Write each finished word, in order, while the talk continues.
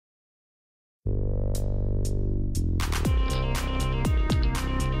Hey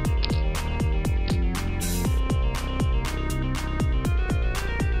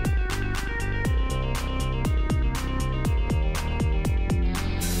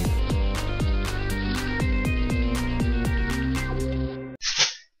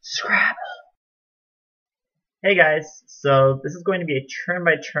guys, so this is going to be a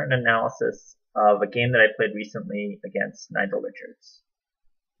turn-by-turn analysis of a game that I played recently against Nigel Richards.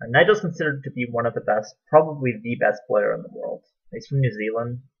 Nigel's considered to be one of the best, probably the best player in the world. He's from New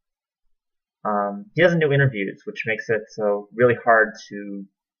Zealand. He doesn't do interviews, which makes it so really hard to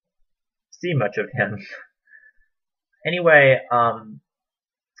see much of him. Anyway,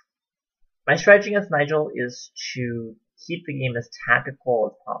 my strategy against Nigel is to keep the game as tactical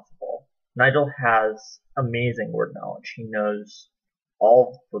as possible. Nigel has amazing word knowledge. He knows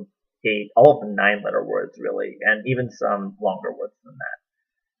all of the 9-letter words really, and even some longer words than that.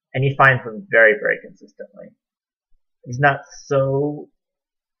 And he finds them very, very consistently. He's not so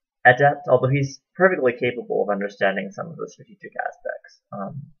adept, although he's perfectly capable of understanding some of the strategic aspects.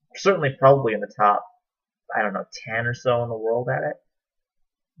 Certainly probably in the top, 10 or so in the world at it.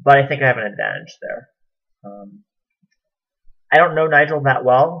 But I think I have an advantage there. I don't know Nigel that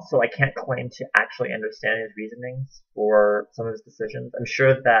well, so I can't claim to actually understand his reasonings for some of his decisions. I'm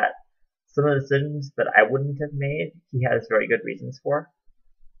sure that some of the decisions that I wouldn't have made, he has very good reasons for.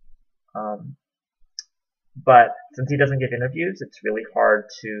 But since he doesn't give interviews, it's really hard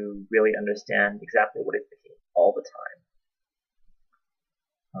to really understand exactly what he's thinking all the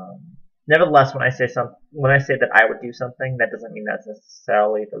time. Nevertheless, when I say that I would do something, that doesn't mean that's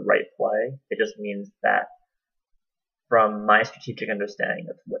necessarily the right play. It just means that from my strategic understanding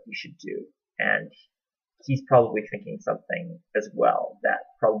of what you should do, and he's probably thinking something as well that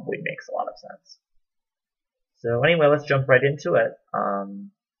probably makes a lot of sense. So anyway, let's jump right into it.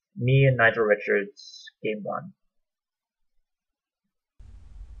 Me and Nigel Richards, game 1.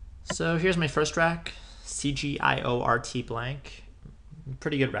 So here's my first rack, CGIORT blank.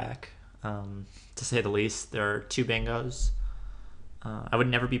 Pretty good rack, to say the least. There are 2 bingos. I would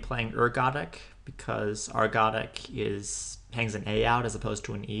never be playing ergodic because argodic hangs an A out as opposed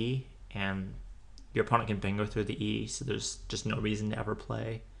to an E, and your opponent can bingo through the E, so there's just no reason to ever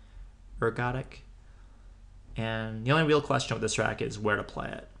play ergodic. And the only real question with this rack is where to play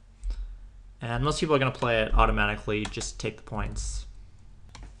it. And most people are going to play it automatically, just take the points.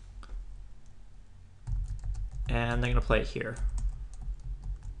 And they're going to play it here.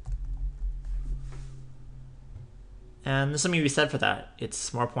 And there's something to be said for that.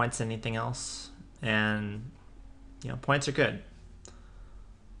 It's more points than anything else. And, points are good.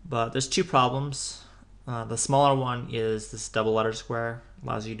 But there's 2 problems. The smaller one is this double letter square.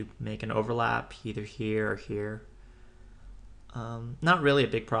 Allows you to make an overlap either here or here. Not really a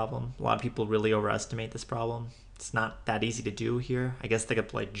big problem. A lot of people really overestimate this problem. It's not that easy to do here. I guess they could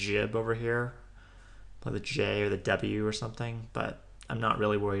play jib over here. Play the J or the W or something. But I'm not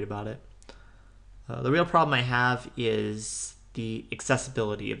really worried about it. The real problem I have is the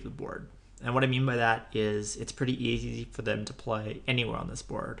accessibility of the board. And what I mean by that is it's pretty easy for them to play anywhere on this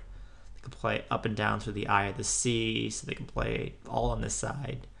board. They can play up and down through the I or the C, so they can play all on this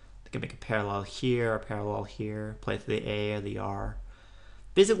side. They can make a parallel here, a parallel here, play through the A or the R.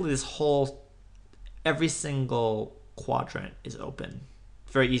 Basically every single quadrant is open.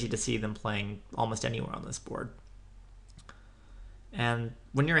 It's very easy to see them playing almost anywhere on this board. And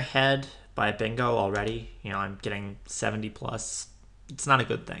when you're ahead by a bingo already, I'm getting 70 plus, it's not a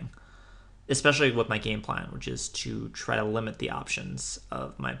good thing. Especially with my game plan, which is to try to limit the options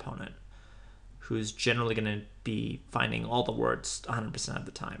of my opponent, who's generally going to be finding all the words 100% of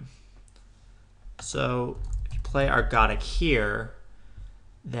the time. So if you play argodic here,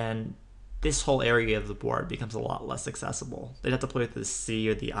 then this whole area of the board becomes a lot less accessible. They'd have to play with the C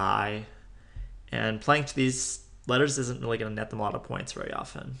or the I, and playing to these letters isn't really going to net them a lot of points very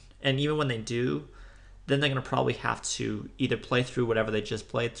often. And even when they do, then they're going to probably have to either play through whatever they just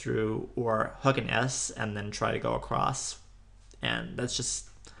played through or hook an S and then try to go across. And it's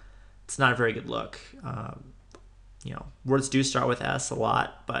not a very good look. Words do start with S a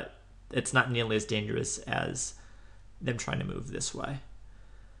lot, but it's not nearly as dangerous as them trying to move this way.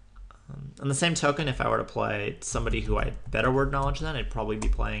 On the same token, if I were to play somebody who I had better word knowledge than, I'd probably be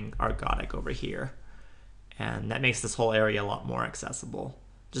playing argodic over here. And that makes this whole area a lot more accessible.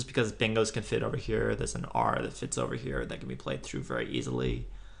 Just because bingos can fit over here, there's an R that fits over here that can be played through very easily.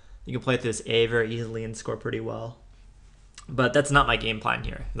 You can play through this A very easily and score pretty well. But that's not my game plan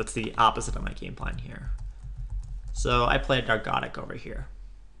here. That's the opposite of my game plan here. So I played argodic over here.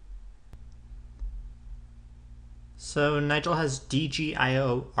 So Nigel has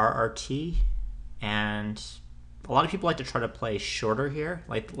DGIORRT, and a lot of people like to try to play shorter here,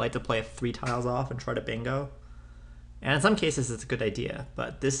 like to play 3 tiles off and try to bingo. And in some cases it's a good idea,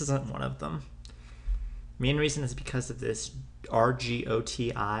 but this isn't one of them. Main reason is because of this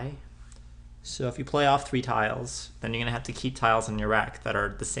RGOTI. So if you play off 3 tiles, then you're going to have to keep tiles in your rack that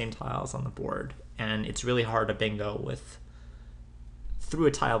are the same tiles on the board, and it's really hard to bingo through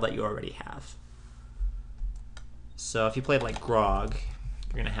a tile that you already have. So if you played like Grog,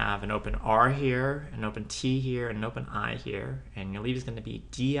 you're going to have an open R here, an open T here, and an open I here, and your lead is going to be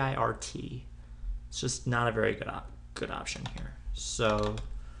DIRT. It's just not a very good option here. So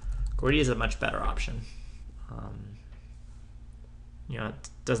Gordy is a much better option. It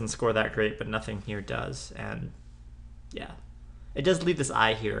doesn't score that great, but nothing here does, and yeah, it does leave this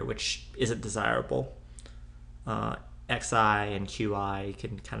I here, which isn't desirable. XI and QI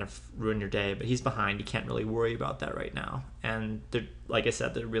can kind of ruin your day, but he's behind. You can't really worry about that right now. And there, like I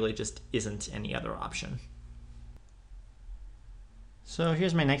said, there really just isn't any other option. So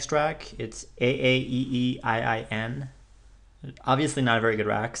here's my next rack. It's AAEEIIN. Obviously not a very good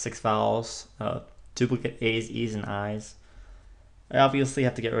rack. 6 vowels, duplicate A's, E's, and I's. I obviously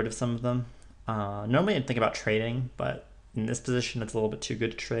have to get rid of some of them. Normally I'd think about trading, but in this position it's a little bit too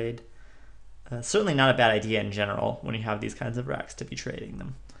good to trade. Certainly not a bad idea in general when you have these kinds of racks to be trading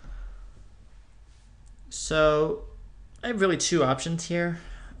them. So I have really 2 options here.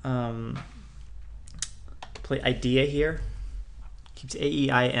 Play Idea here. Keeps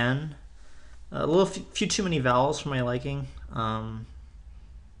AEIN. A few too many vowels for my liking.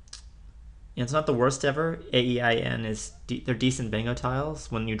 It's not the worst ever. AEIN is they're decent bingo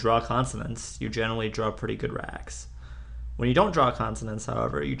tiles. When you draw consonants, you generally draw pretty good racks. When you don't draw consonants,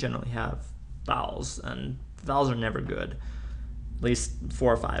 however, you generally have vowels, and vowels are never good. At least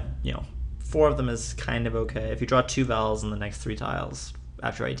 4 or 5. 4 of them is kind of okay. If you draw 2 vowels in the next 3 tiles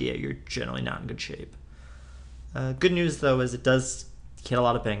after Idea, you're generally not in good shape. Good news though is it does hit a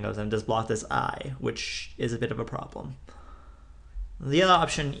lot of bingos and it does block this I, which is a bit of a problem. The other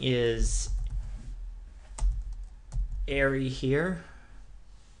option is Airy here,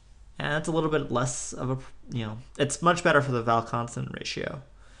 and it's a little bit less of a, it's much better for the vowel consonant ratio.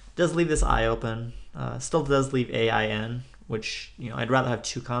 It does leave this I open, still does leave AIN, which, I'd rather have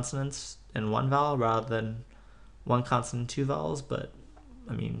 2 consonants and 1 vowel rather than 1 consonant and 2 vowels, but,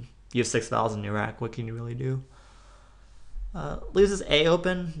 you have 6 vowels in your rack, what can you really do? Leaves this A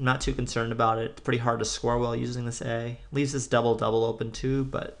open, I'm not too concerned about it. It's pretty hard to score while using this A. Leaves this double open too,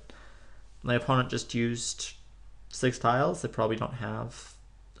 but my opponent just used 6 tiles. They probably don't have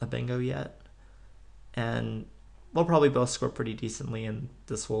a bingo yet, and we'll probably both score pretty decently, and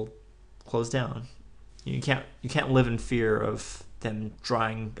this will close down. You can't live in fear of them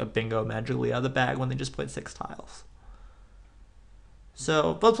drawing a bingo magically out of the bag when they just played 6 tiles.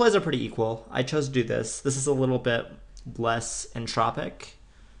 So both plays are pretty equal. I chose to do this. This is a little bit less entropic,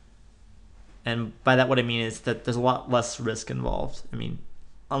 and by that what I mean is that there's a lot less risk involved.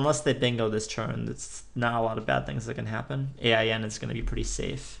 Unless they bingo this turn, it's not a lot of bad things that can happen. AIN is going to be pretty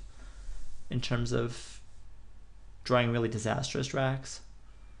safe in terms of drawing really disastrous racks.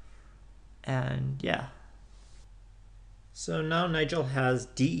 And yeah. So now Nigel has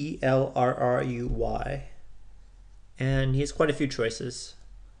DELRRUY, and he has quite a few choices.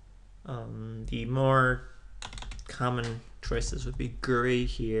 The more common choices would be Guri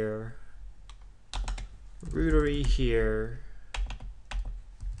here, Rudery here,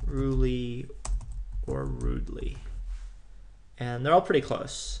 Ruli, or Rudely. And they're all pretty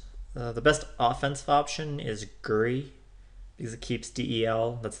close. The best offensive option is Guri, because it keeps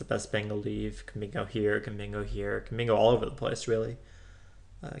DEL. That's the best bingo leave. Can bingo here, can bingo here, can bingo all over the place, really.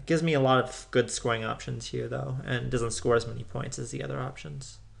 It gives me a lot of good scoring options here, though, and doesn't score as many points as the other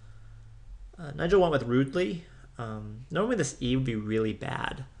options. Nigel went with Rudely. Normally this E would be really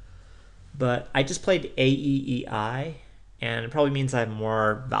bad, but I just played AEEI, and it probably means I have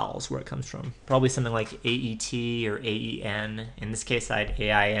more vowels where it comes from. Probably something like AET or AEN. In this case, I had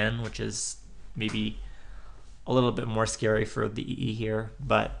AIN, which is maybe a little bit more scary for the EE here,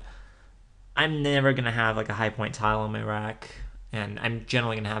 but I'm never going to have like a high point tile on my rack, and I'm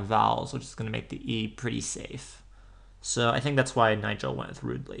generally going to have vowels, which is going to make the E pretty safe. So I think that's why Nigel went with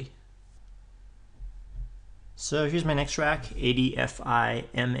Rudely. So here's my next rack,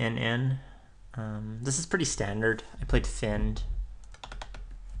 ADFIMNN. This is pretty standard. I played Finned.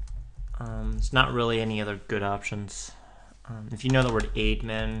 There's not really any other good options. If you know the word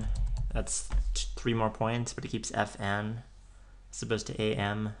Aidman, that's 3 more points, but it keeps FN as opposed to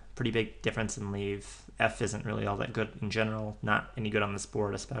AM. Pretty big difference in leave. F isn't really all that good in general, not any good on this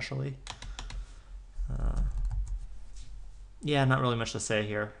board especially. Yeah, not really much to say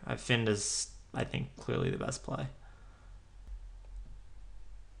here. Finned is I think, clearly the best play.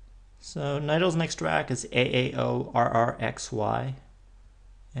 So Nigel's next rack is AAORRXY,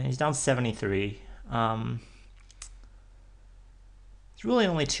 and he's down 73. There's really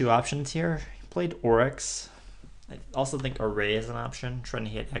only two options here. He played Oryx. I also think Array is an option, trying to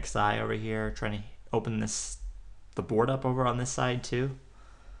hit XI over here, trying to open the board up over on this side too.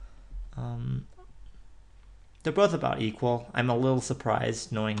 They're both about equal. I'm a little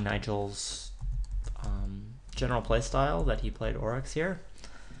surprised knowing Nigel's general play style that he played Oryx here.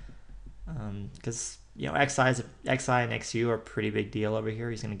 Because XI and XU are a pretty big deal over here.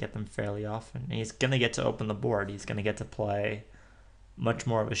 He's going to get them fairly often. And he's going to get to open the board. He's going to get to play much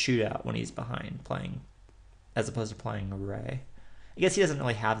more of a shootout when he's behind playing, as opposed to playing Array. I guess he doesn't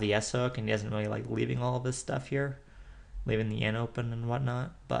really have the S hook, and he doesn't really like leaving all of this stuff here, leaving the N open and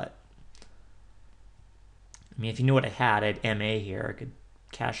whatnot. But I mean, if you knew what I had MA here, I could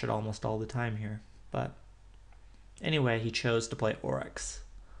cash it almost all the time here. But anyway, he chose to play Oryx.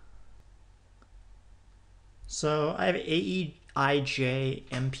 So I have AEIJ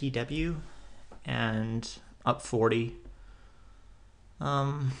MPW and up 40.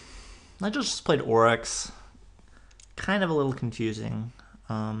 I just played Oryx. Kind of a little confusing.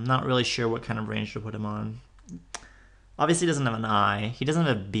 Not really sure what kind of range to put him on. Obviously, he doesn't have an I. He doesn't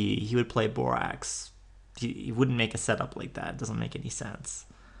have a B. He would play Borax. He wouldn't make a setup like that. It doesn't make any sense.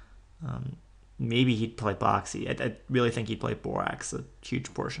 Maybe he'd play Boxy. I really think he'd play Borax a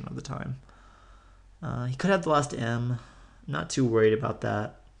huge portion of the time. He could have the last M. Not too worried about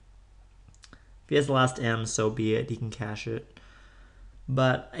that. If he has the last M, so be it. He can cash it.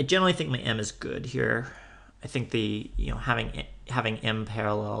 But I generally think my M is good here. I think having M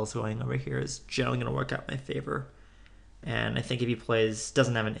parallels going over here is generally going to work out in my favor. And I think if he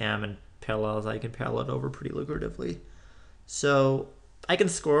doesn't have an M and parallels, I can parallel it over pretty lucratively. So I can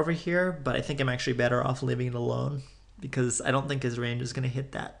score over here, but I think I'm actually better off leaving it alone because I don't think his range is going to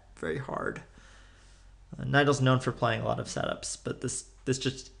hit that very hard. Nigel's known for playing a lot of setups, but this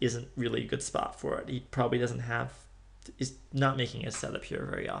just isn't really a good spot for it. He probably he's not making a setup here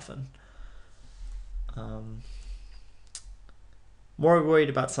very often. More worried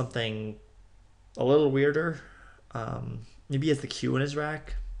about something a little weirder. Maybe he has the Q in his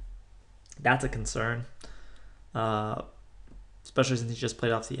rack. That's a concern. Especially since he just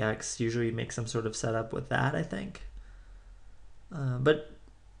played off the X. Usually he makes some sort of setup with that, I think. But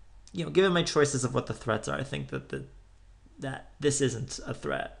given my choices of what the threats are, I think that this isn't a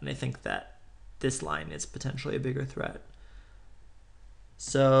threat, and I think that this line is potentially a bigger threat.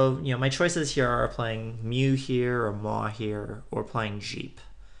 So, my choices here are playing Mew here, or Maw here, or playing Jeep.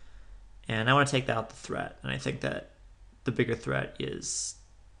 And I want to take out the threat, and I think that the bigger threat is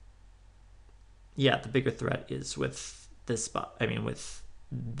with this spot. I mean, with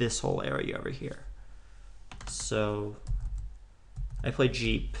this whole area over here. So I play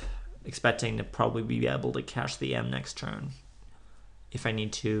Jeep, expecting to probably be able to cash the M next turn if I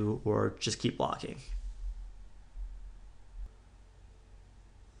need to, or just keep blocking.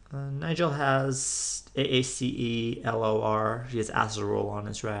 Nigel has AACE-LOR. He has Azarul on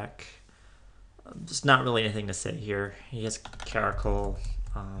his rack. Just not really anything to say here. He has Caracal.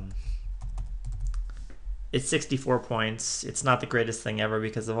 It's 64 points. It's not the greatest thing ever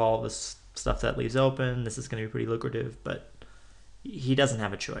because of all this stuff that leaves open. This is going to be pretty lucrative, but he doesn't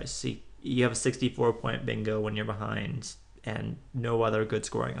have a choice. You have a 64-point bingo when you're behind and no other good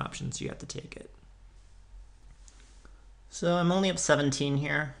scoring options. You have to take it. So I'm only up 17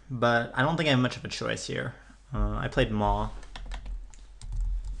 here, but I don't think I have much of a choice here. I played Maw.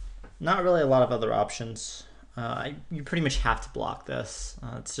 Not really a lot of other options. You pretty much have to block this.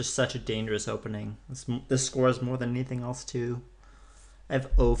 It's just such a dangerous opening. This scores more than anything else too. I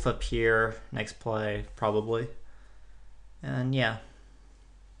have Oaf up here, next play, probably. And yeah.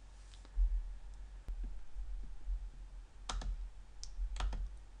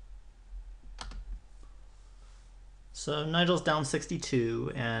 So Nigel's down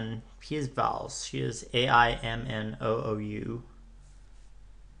 62, and he has vowels. He is AIMNOOU.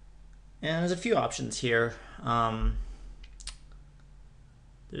 And there's a few options here.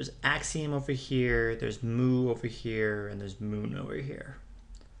 There's Axiom over here, there's Moo over here, and there's Moon over here.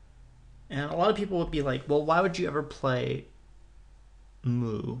 And a lot of people would be like, well, why would you ever play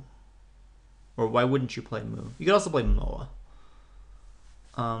Moo? Or why wouldn't you play Moo? You could also play Moa.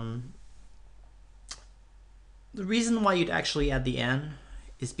 The reason why you'd actually add the N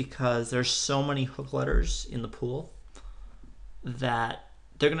is because there's so many hook letters in the pool that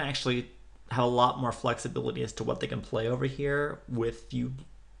they're going to actually have a lot more flexibility as to what they can play over here with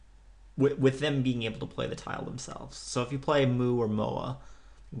them being able to play the tile themselves. So if you play Moo or Moa,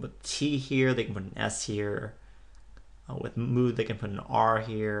 With T here, they can put an S here. With Mu, they can put an R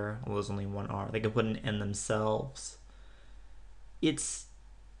here. Well, there's only one R. They can put an N themselves. It's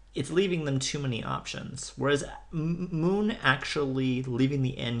leaving them too many options. Whereas Moon actually leaving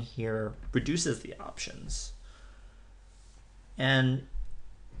the N here reduces the options. And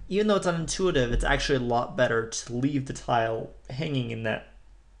even though it's unintuitive, it's actually a lot better to leave the tile hanging in that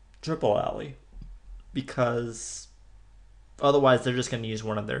triple alley, because otherwise they're just going to use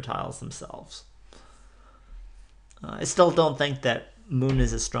one of their tiles themselves. I still don't think that Moon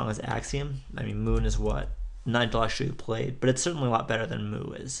is as strong as Axiom. I mean, Moon is what Nigel actually played, but it's certainly a lot better than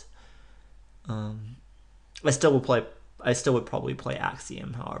Mu is. I still would probably play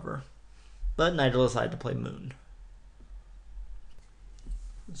Axiom, however, but Nigel decided to play Moon.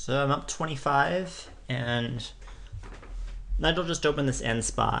 So I'm up 25, and Nigel just opened this end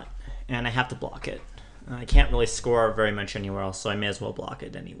spot, and I have to block it. I can't really score very much anywhere else, so I may as well block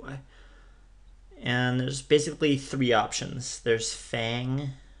it anyway. And there's basically three options. There's Fang,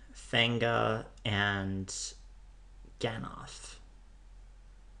 Fanga, and Ganoff.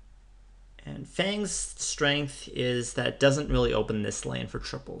 And Fang's strength is that it doesn't really open this lane for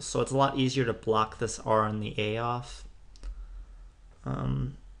triples, so it's a lot easier to block this R and the A off.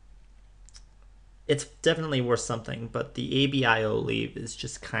 It's definitely worth something, but the ABIO leave is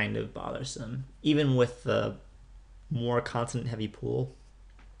just kind of bothersome, even with the more consonant heavy pool.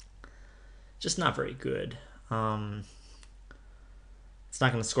 Just not very good. It's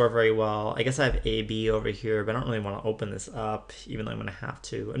not going to score very well. I guess I have AB over here, but I don't really want to open this up, even though I'm going to have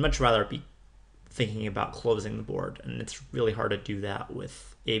to. I'd much rather be thinking about closing the board, and it's really hard to do that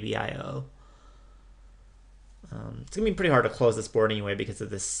with ABIO. It's going to be pretty hard to close this board anyway because of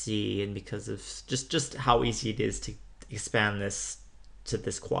this C and because of just how easy it is to expand this to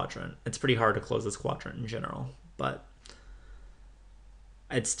this quadrant. It's pretty hard to close this quadrant in general, but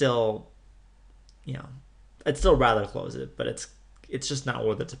I'd still rather close it, but it's just not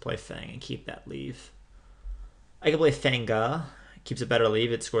worth it to play Fang and keep that leave. I can play Fanga, keeps a better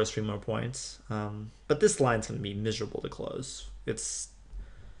leave, it scores 3 more points, but this line's going to be miserable to close.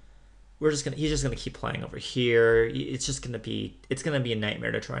 He's just gonna keep playing over here. It's gonna be a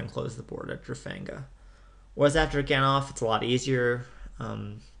nightmare to try and close the board after Fanga. Whereas after Ganoff, it's a lot easier.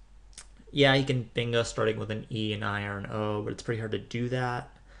 Yeah, he can bingo starting with an E, an I, or an O, but it's pretty hard to do that.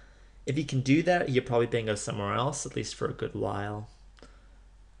 If he can do that, he'll probably bingo somewhere else, at least for a good while.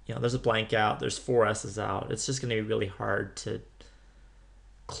 There's a blank out, there's 4 S's out. It's just gonna be really hard to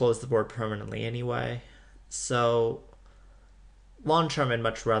close the board permanently anyway. So long term, I'd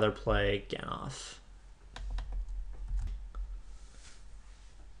much rather play Ganoff.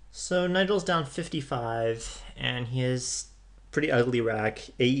 So Nigel's down 55, and he has pretty ugly rack,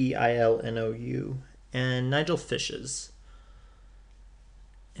 AEILNOU, and Nigel fishes.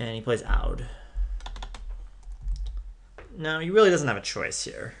 And he plays Oud. Now, he really doesn't have a choice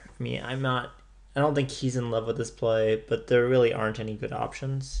here. I mean, I don't think he's in love with this play, but there really aren't any good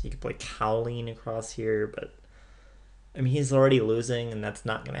options. He could play Cowling across here, but I mean, he's already losing, and that's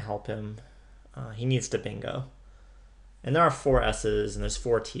not going to help him. He needs to bingo. And there are 4 S's, and there's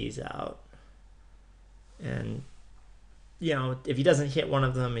 4 T's out. And, if he doesn't hit one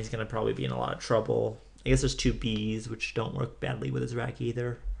of them, he's going to probably be in a lot of trouble. I guess there's 2 B's, which don't work badly with his rack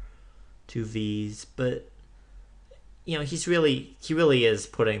either. 2 V's. But, he really is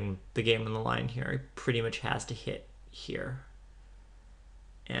putting the game on the line here. He pretty much has to hit here.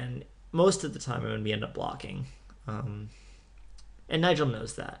 And most of the time, I'm going to end up blocking. And Nigel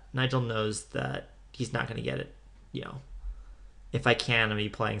knows that. Nigel knows that he's not going to get it. If I can, I'm going to be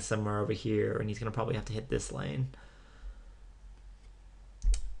playing somewhere over here, and he's going to probably have to hit this lane.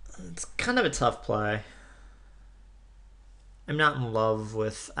 It's kind of a tough play. I'm not in love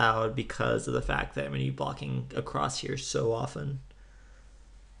with Oud because of the fact that I'm going to be blocking across here so often.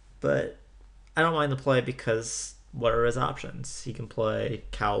 But I don't mind the play because what are his options? He can play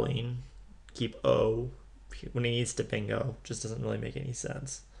Cowling, keep O, when he needs to bingo. Just doesn't really make any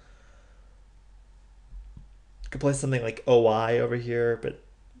sense. Could play something like OI over here, but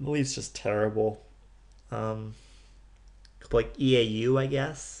the leave's just terrible. Could play EAU, I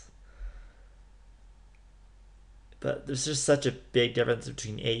guess. But there's just such a big difference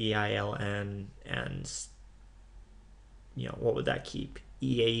between AEILN and, what would that keep?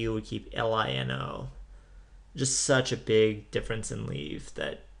 EAU would keep LINO. Just such a big difference in leave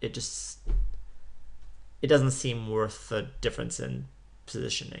that it doesn't seem worth the difference in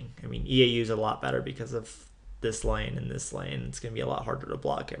positioning. I mean, EAU is a lot better because of this lane and this lane. It's going to be a lot harder to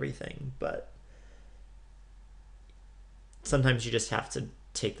block everything, but sometimes you just have to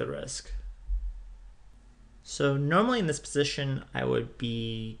take the risk. So normally in this position, I would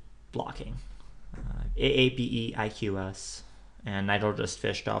be blocking. AABEIQS, and Nigel just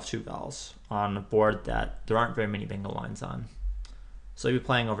fished off 2 vowels on a board that there aren't very many bingo lines on. So you'd be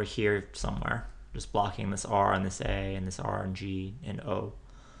playing over here somewhere, just blocking this R and this A and this R and G and O.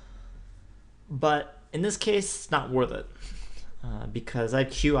 But in this case, it's not worth it because I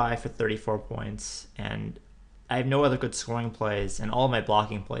have QI for 34 points and I have no other good scoring plays, and all of my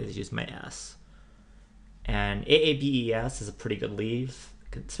blocking plays use my S. And AABES is a pretty good leave,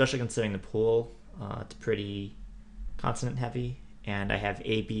 especially considering the pool. It's pretty consonant heavy, and I have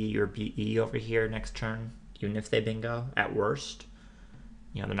AB or BE over here next turn, even if they bingo, at worst.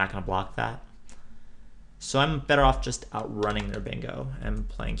 They're not going to block that. So I'm better off just outrunning their bingo and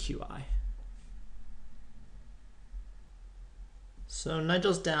playing QI. So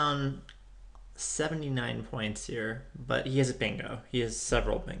Nigel's down 79 points here, but he has a bingo. He has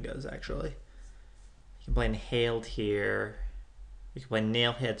several bingos, actually. You can play Inhaled here. You can play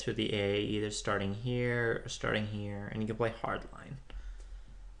Nailhead through the A, either starting here or starting here, and you can play Hardline.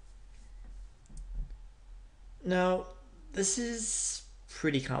 Now, this is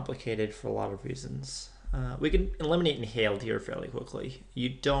pretty complicated for a lot of reasons. We can eliminate Inhaled here fairly quickly. You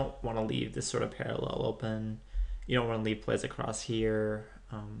don't want to leave this sort of parallel open. You don't want to leave plays across here.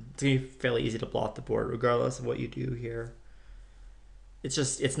 It's going to be fairly easy to block the board regardless of what you do here.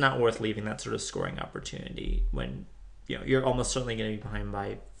 It's not worth leaving that sort of scoring opportunity when you're almost certainly going to be behind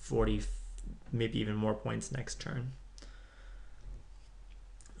by 40, maybe even more points next turn.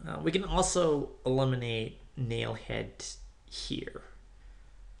 We can also eliminate Nailhead here.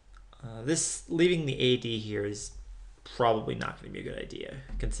 This leaving the AD here is probably not going to be a good idea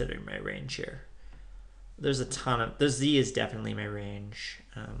considering my range here. There's Z is definitely my range,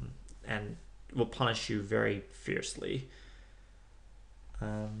 and will punish you very fiercely.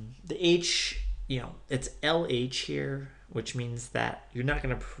 The H, it's LH here, which means that you're not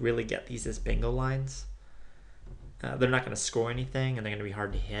going to really get these as bingo lines. They're not going to score anything, and they're going to be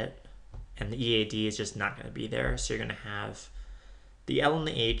hard to hit. And the EAD is just not going to be there, so you're going to have the L and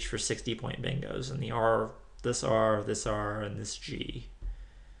the H for 60-point bingos, and the R, this R, this R, and this G.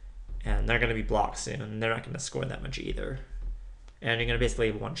 And they're going to be blocked soon, and they're not going to score that much either. And you're going to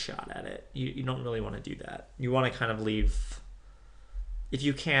basically have one shot at it. You don't really want to do that. You want to kind of leave... If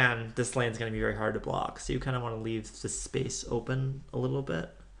you can, this lane's going to be very hard to block, so you kind of want to leave the space open a little bit.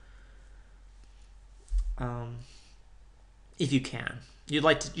 If you can. You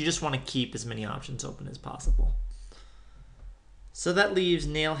just want to keep as many options open as possible. So that leaves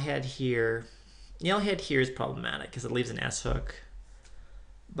Nailhead here. Nailhead here is problematic because it leaves an S hook.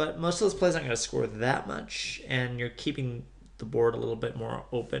 But most of those plays aren't going to score that much, and you're keeping the board a little bit more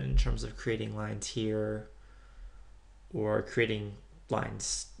open in terms of creating lines here or creating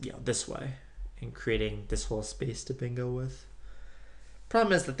lines this way and creating this whole space to bingo with.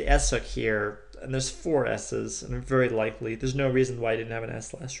 Problem is that the S hook here, and there's 4 S's, and very likely there's no reason why I didn't have an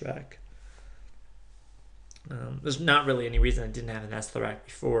S last rack. There's not really any reason I didn't have an S the rack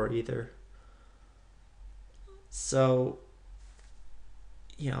before either. So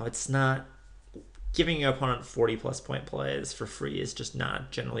it's not giving your opponent 40 plus point plays for free is just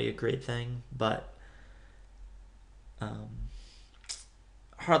not generally a great thing, but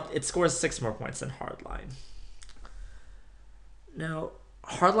it scores 6 more points than Hardline. Now,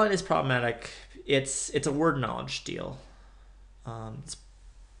 Hardline is problematic. It's a word knowledge deal.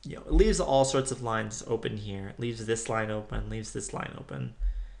 It leaves all sorts of lines open here. It leaves this line open, leaves this line open,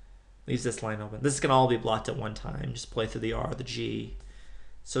 leaves this line open. This can all be blocked at one time. Just play through the R, the G.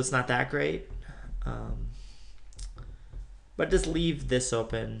 So it's not that great. But just leave this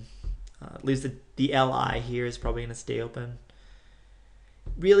open. Leaves the LI here is probably going to stay open.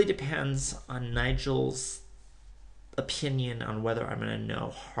 Really depends on Nigel's opinion on whether I'm going to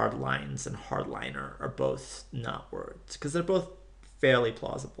know hardlines and hardliner are both not words, because they're both fairly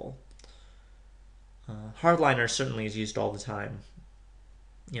plausible. Hardliner certainly is used all the time.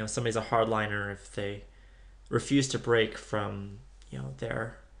 Somebody's a hardliner if they refuse to break from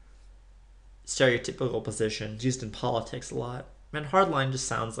their stereotypical positions, used in politics a lot. And hardline just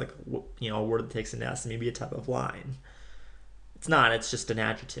sounds like a word that takes an S, maybe a type of line. It's not. It's just an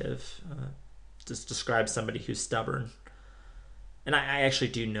adjective. Just describes somebody who's stubborn. And I actually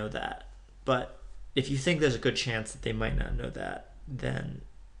do know that. But if you think there's a good chance that they might not know that, then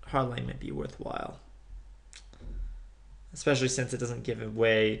hardline might be worthwhile. Especially since it doesn't give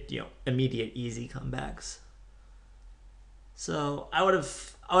away immediate easy comebacks. So I would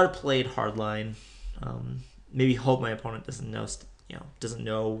have played hardline. Maybe hope my opponent doesn't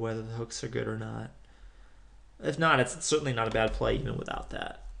know whether the hooks are good or not. If not, it's certainly not a bad play even without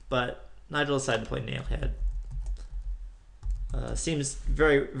that. But Nigel decided to play Nailhead. Seems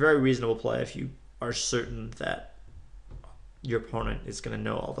very, very reasonable play if you are certain that your opponent is going to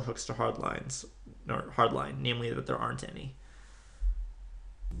know all the hooks to hard lines, or hard line, namely that there aren't any.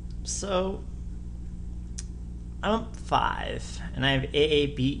 So I'm up 5, and I have A,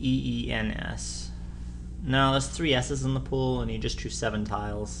 B, E, E, N, S. Now there's 3 S's in the pool, and you just choose 7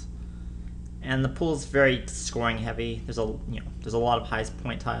 tiles. And the pool is very scoring heavy. There's a lot of high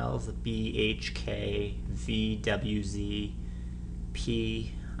point tiles: B, H, K, V, W, Z,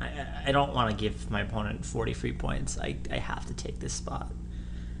 P. I don't want to give my opponent 40 free points. I have to take this spot.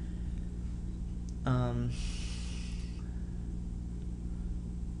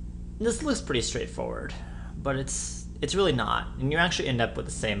 This looks pretty straightforward, but it's really not. And you actually end up with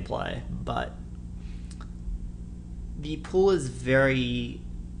the same play, but the pool is very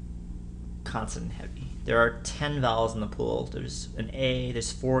consonant heavy. There are 10 vowels in the pool. There's an A,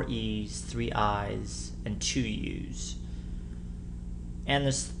 there's 4 E's, 3 I's, and 2 U's. And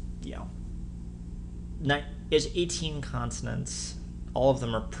there's 18 consonants. All of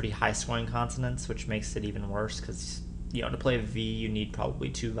them are pretty high scoring consonants, which makes it even worse because to play a V you need probably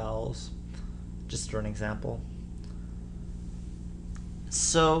 2 vowels, just for an example.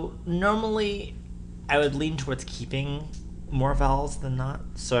 So normally I would lean towards keeping more vowels than not.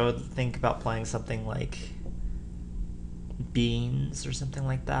 So I would think about playing something like beans or something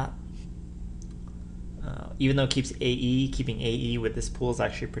like that. Even though it keeps AE, keeping AE with this pool is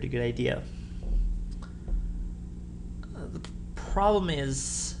actually a pretty good idea. The problem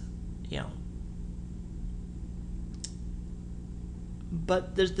is,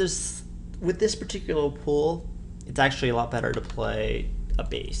 but there's with this particular pool, it's actually a lot better to play a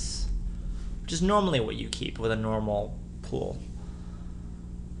bass, which is normally what you keep with a normal pool.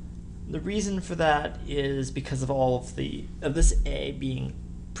 The reason for that is because of all of this A being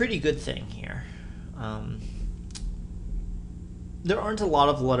pretty good thing here. There aren't a lot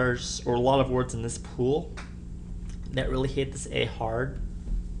of letters or a lot of words in this pool that really hit this A hard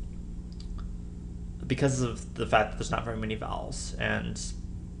because of the fact that there's not very many vowels and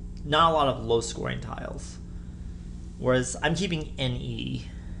not a lot of low scoring tiles. Whereas I'm keeping NE,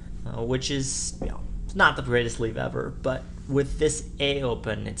 which is it's not the greatest leave ever, but with this A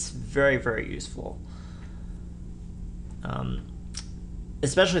open, it's very, very useful.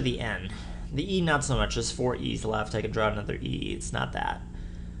 Especially the N. The E, not so much. There's 4 E's left. I can draw another E. It's not that.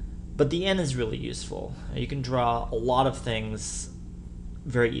 But the N is really useful. You can draw a lot of things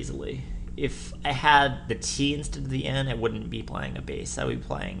very easily. If I had the T instead of the N, I wouldn't be playing a bass. I would be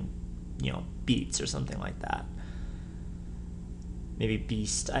playing, beats or something like that. Maybe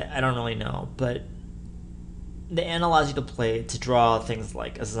beast. I don't really know. But the N allows you to draw things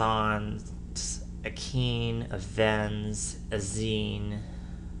like a zon, a keen, a vens, a zine,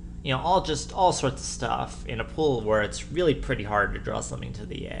 all sorts of stuff in a pool where it's really pretty hard to draw something to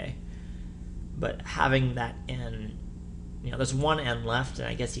the A. But having that N, there's one N left, and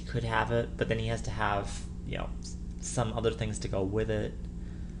I guess he could have it, but then he has to have, some other things to go with it.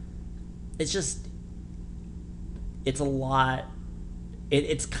 It's a lot.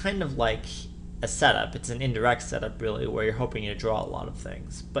 It's kind of like a setup. It's an indirect setup, really, where you're hoping to draw a lot of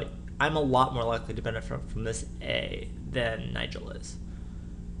things. But I'm a lot more likely to benefit from this A than Nigel is.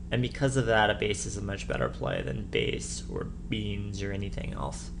 And because of that, a bass is a much better play than bass or beans or anything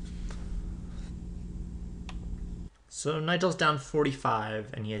else. So Nigel's down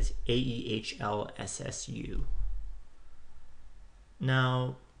 45, and he has AEHLSSU.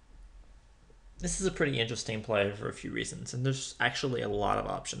 Now, this is a pretty interesting play for a few reasons, and there's actually a lot of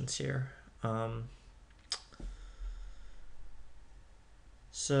options here.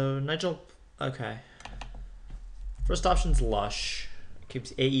 So Nigel, okay. First option's Lush.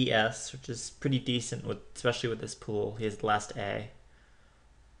 Keeps AES, which is pretty decent, especially with this pool. He has the last A.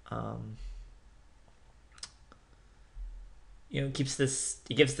 He gives this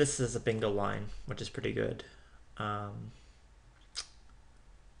as a bingo line, which is pretty good.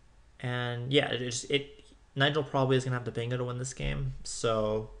 And yeah, Nigel probably is gonna have the bingo to win this game,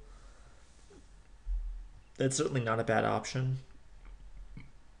 so that's certainly not a bad option.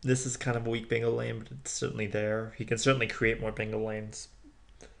 This is kind of a weak bingo lane, but it's certainly there. He can certainly create more bingo lanes.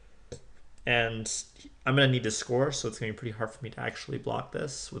 And I'm going to need to score, so it's going to be pretty hard for me to actually block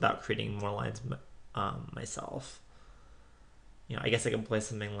this without creating more lines myself. I guess I can play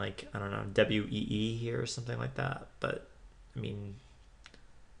something like, I don't know, WEE here or something like that. But, I mean,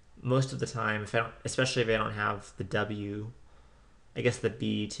 most of the time, especially if I don't have the W, I guess the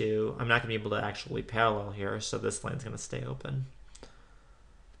B too, I'm not going to be able to actually parallel here, so this line's going to stay open.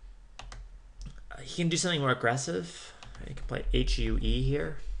 He can do something more aggressive. He can play HUE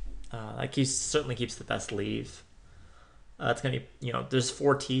here. That certainly keeps the best leave. It's going to be, there's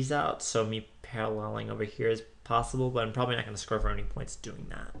 4 T's out, so me paralleling over here is possible, but I'm probably not going to score very many points doing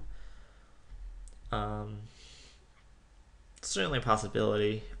that. Certainly a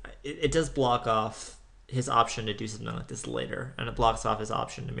possibility. It does block off his option to do something like this later, and it blocks off his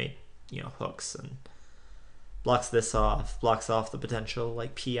option to make, hooks, and blocks this off, blocks off the potential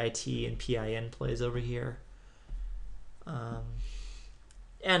like PIT and PIN plays over here.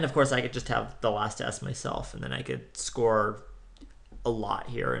 And of course I could just have the last S myself, and then I could score a lot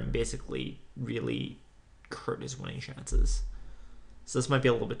here and basically really hurt his winning chances. So this might be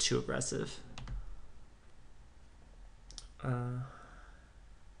a little bit too aggressive.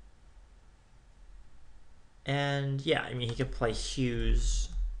 And yeah, I mean, he could play Hughes,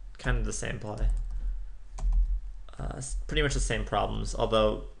 kind of the same play. Pretty much the same problems,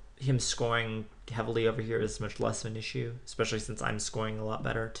 although him scoring heavily over here is much less of an issue, especially since I'm scoring a lot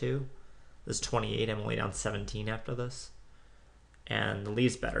better too. This 28, I'm only down 17 after this. And the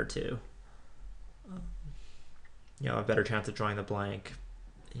lead's better too. A better chance of drawing the blank.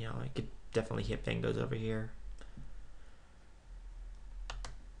 I could definitely hit bingos over here.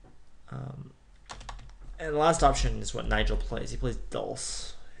 And the last option is what Nigel plays. He plays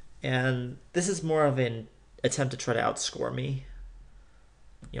Dulce. And this is more of an attempt to try to outscore me.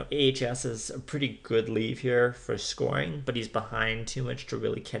 AHS is a pretty good leave here for scoring, but he's behind too much to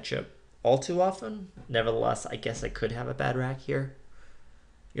really catch up all too often. Nevertheless, I guess I could have a bad rack here.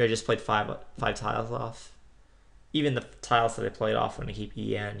 I just played five tiles off. Even the tiles that I played off when I keep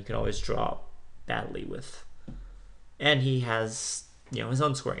EN, you can always draw badly with. And he has, his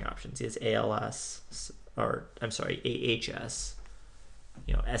own scoring options. He has ALS, or I'm sorry, AHS.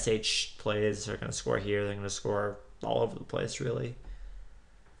 SH plays are going to score here. They're going to score all over the place, really.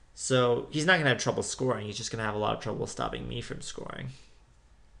 So he's not going to have trouble scoring. He's just going to have a lot of trouble stopping me from scoring.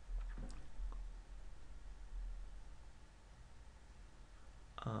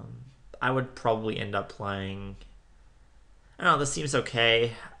 I would probably end up playing... I don't know, this seems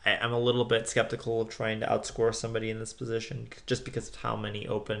okay. I'm a little bit skeptical of trying to outscore somebody in this position, just because of how many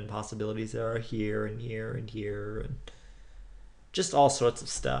open possibilities there are here and here and here, and just all sorts of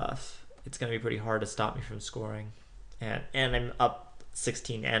stuff. It's going to be pretty hard to stop me from scoring. And I'm up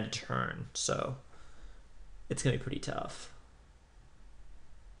 16 and a turn, so it's going to be pretty tough.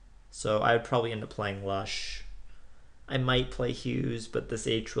 So I would probably end up playing Lush. I might play Hughes, but this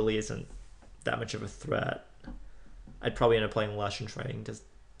H really isn't that much of a threat. I'd probably end up playing Lush and trying to,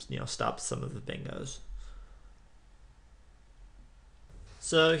 stop some of the bingos.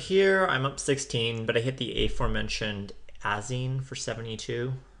 So here I'm up 16, but I hit the aforementioned Azine for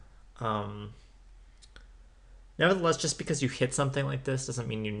 72. Nevertheless, just because you hit something like this doesn't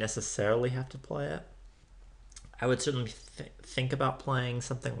mean you necessarily have to play it. I would certainly think about playing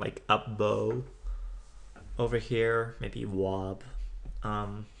something like up bow over here, maybe wob.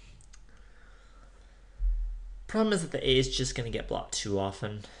 Problem is that the A is just going to get blocked too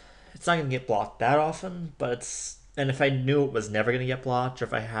often. It's not going to get blocked that often, but it's... And if I knew it was never going to get blocked, or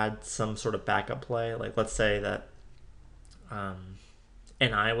if I had some sort of backup play, like let's say that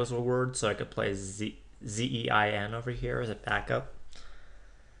NI was a word, so I could play ZEIN over here as a backup.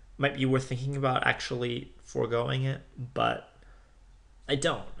 Might be worth thinking about actually foregoing it, but I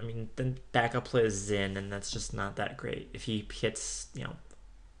don't. I mean, then backup play is Zin, and that's just not that great. If he hits,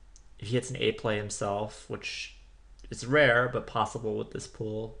 if he hits an A play himself, which is rare but possible with this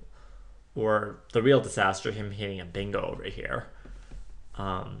pool, or the real disaster, him hitting a bingo over here,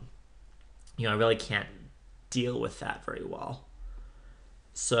 I really can't deal with that very well.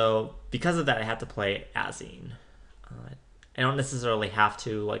 So because of that, I have to play Azine. I don't necessarily have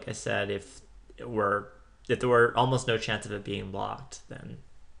to, like I said, if there were almost no chance of it being blocked, then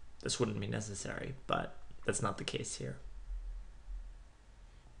this wouldn't be necessary, but that's not the case here.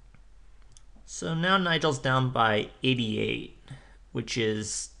 So now Nigel's down by 88, which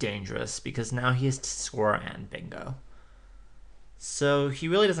is dangerous because now he has to score and bingo. So he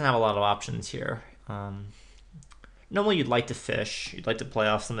really doesn't have a lot of options here. Normally you'd like to fish. You'd like to play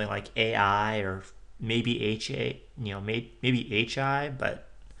off something like AI or maybe HA, maybe HI, but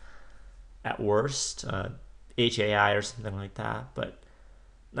at worst, HAI or something like that. But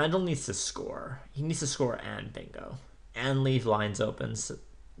Nigel needs to score. He needs to score and bingo and leave lines open so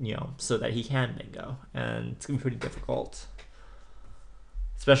that he can bingo. And it's going to be pretty difficult,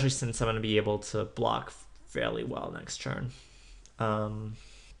 especially since I'm going to be able to block fairly well next turn.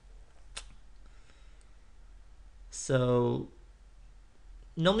 So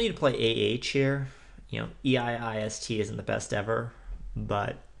normally you'd play AH here. EIIST isn't the best ever,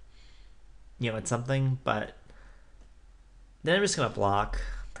 but it's something. But then I'm just gonna block.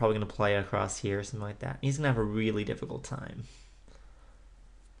 Probably going to play across here or something like that. He's going to have a really difficult time.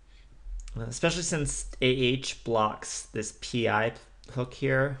 Especially since AH blocks this PI hook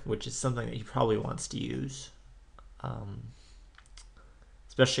here, which is something that he probably wants to use. Um,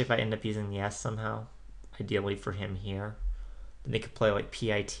 Especially if I end up using the S somehow, ideally for him here. Then they could play like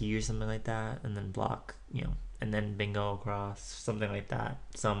PIT or something like that, and then block, and then bingo across, something like that,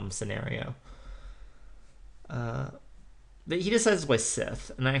 some scenario. But he decides to play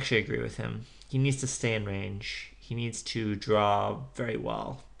Sith, and I actually agree with him. He needs to stay in range. He needs to draw very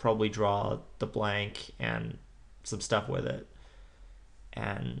well. Probably draw the blank and some stuff with it.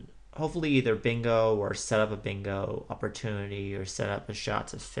 And hopefully either bingo or set up a bingo opportunity or set up a shot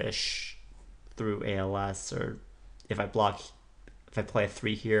to fish through ALS, or if I play a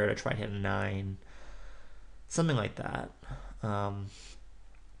 3 here to try to hit a 9. Something like that.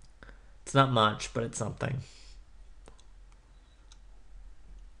 It's not much, but it's something.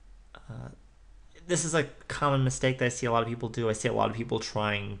 This is a common mistake that I see a lot of people do. I see a lot of people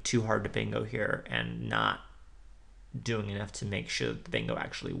trying too hard to bingo here and not doing enough to make sure that the bingo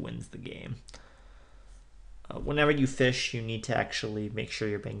actually wins the game. Whenever you fish, you need to actually make sure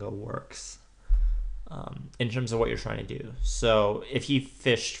your bingo works in terms of what you're trying to do. So if he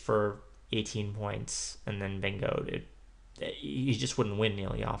fished for 18 points and then bingoed, he just wouldn't win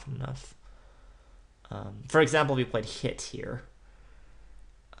nearly often enough. For example, if he played hit here,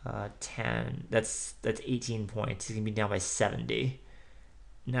 10, that's 18 points. He's going to be down by 70.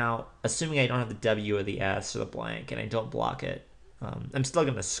 Now, assuming I don't have the W or the S or the blank and I don't block it, I'm still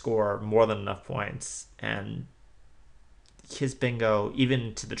going to score more than enough points. And his bingo,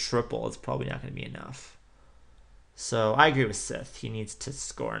 even to the triple, is probably not going to be enough. So I agree with Sith. He needs to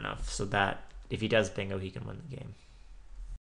score enough so that if he does bingo, he can win the game.